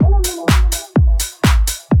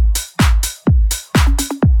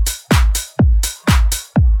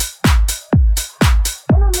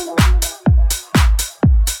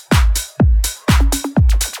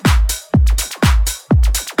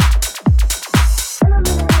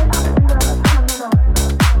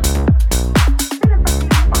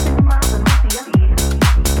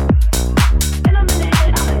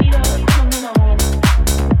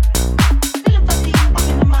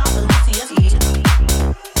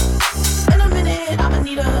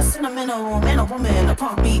sentimental man or woman to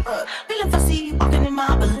pump me up. Feeling fussy, walking in my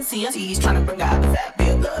Balenciagas, trying to bring out the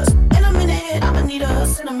fat lust. In a minute, I'ma need a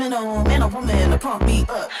sentimental man or woman to pump me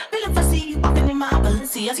up. Feeling fussy, walking in my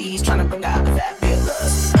Balenciagas, trying to bring out the fat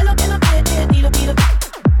lust. In a minute, need a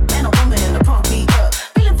man or woman to pump me up.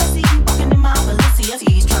 Feeling fussy, walking in my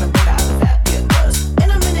Balenciagas, trying to bring out the fat lust. In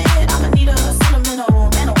a minute, I'ma need a sentimental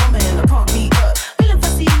man or woman to pump me up. Feeling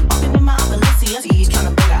fussy, walking in my Balenciagas, trying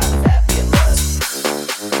to bring out the fat lust.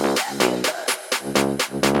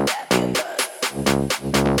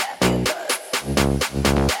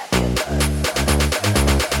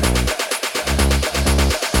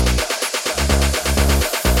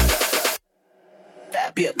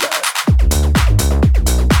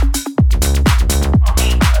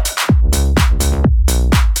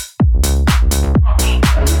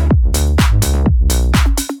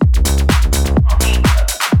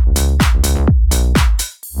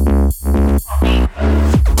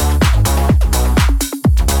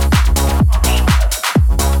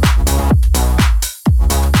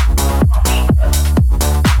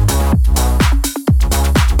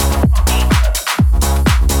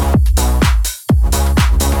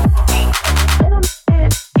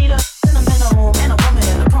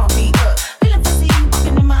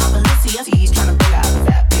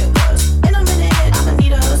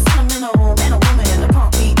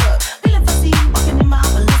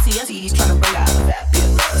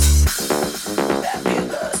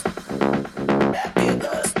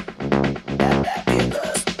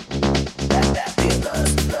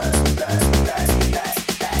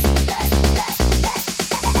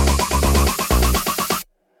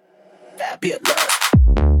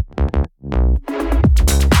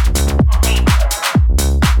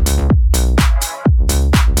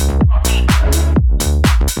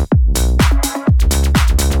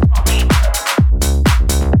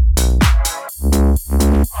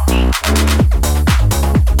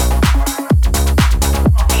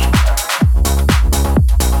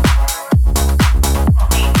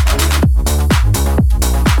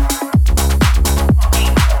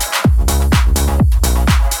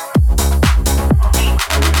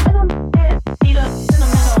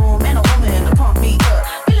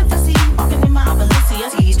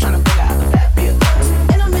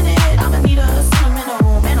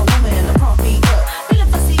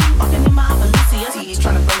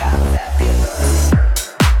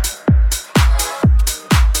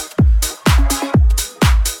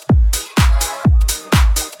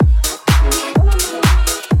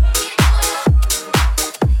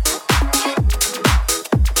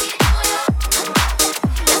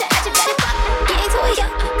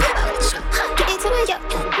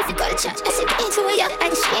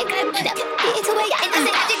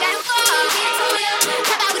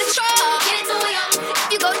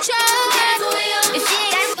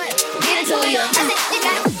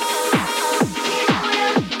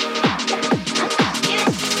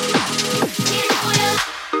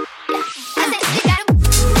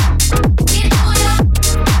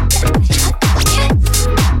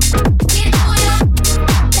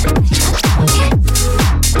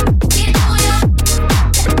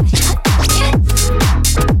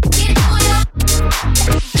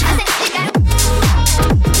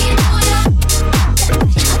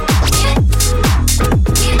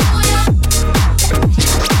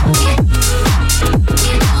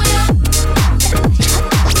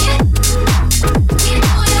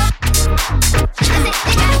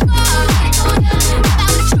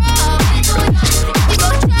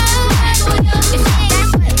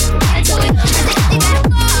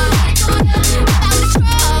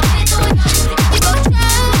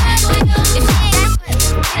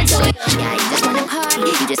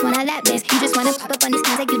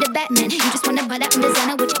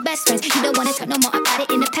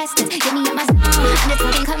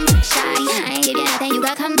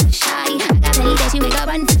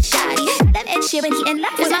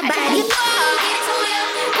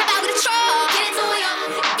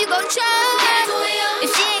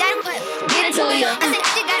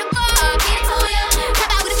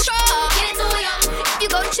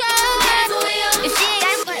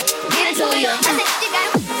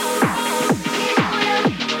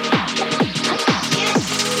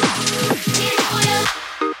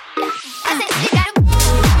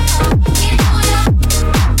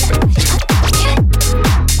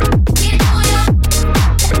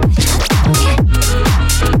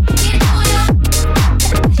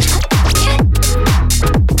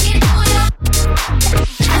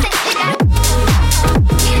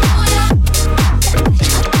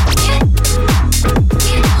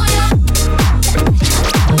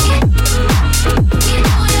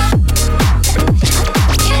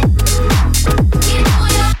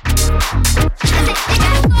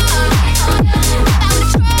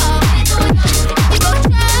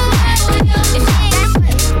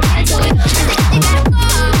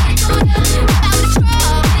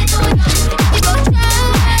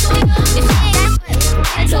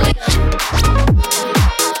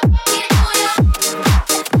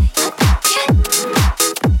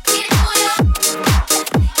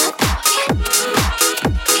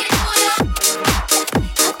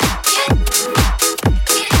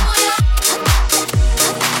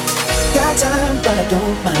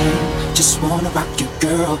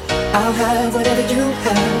 I'll have whatever you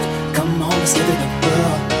have. Come on, let's give it a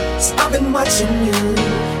whirl. So I've been watching you,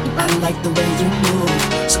 and I like the way you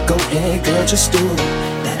move. So go ahead, girl, just do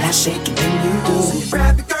that ass shaking thing you do. So you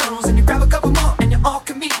grab your girls and you grab a couple more, and you all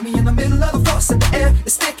can meet me in the middle of the floor. So the air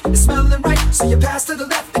is thick, it's smelling right. So you pass to the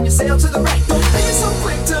left and you sail to the right. Don't be so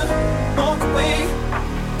quick to walk away.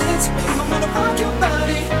 Dance me, I'm gonna rock your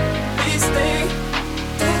body. Please stay.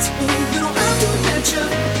 Dance me, you don't have to admit you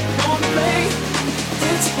wanna play.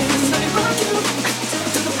 Dance me, let me rock you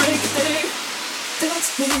to the break of day. Dance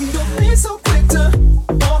me, don't be so quick to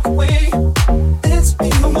walk away. Dance me,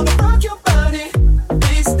 I'm gonna rock your body.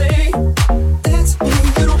 Please stay. Dance me,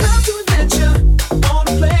 you don't have to admit you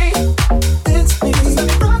wanna play. Dance me, let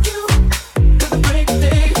me rock you to the break of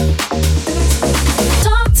day. Dance me.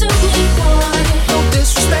 Talk to me, boy. No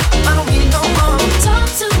disrespect, I don't need no harm. Talk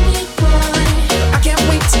to me, boy. I can't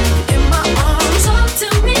wait till you're in my arms. Talk to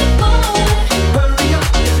me, boy. Hurry up,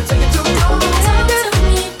 if you take it too long. Talk to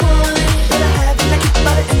me, boy. Better have you naked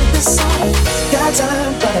by the end of this song. Got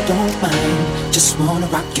time, but I don't mind. Just wanna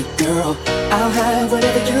rock you, girl. I'll have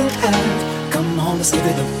whatever you have. Come on, let's give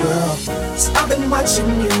it a whirl. So I've been watching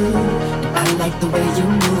you, and I like the way you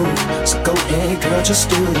move. So go ahead, girl, just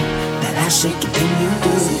do that ass shaking thing you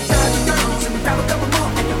do. Grab your girls and grab a couple more,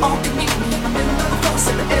 and you all can meet me in the middle of the floor.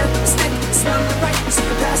 So the air is thick, it's smelling right. So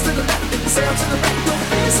you pass to the left and you sail to the right. Don't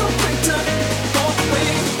be so quick to walk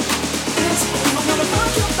away. Dance me, I'm gonna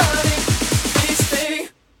rock your body. Please stay.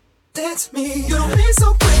 Dance me, you don't be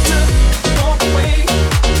so quick to walk away.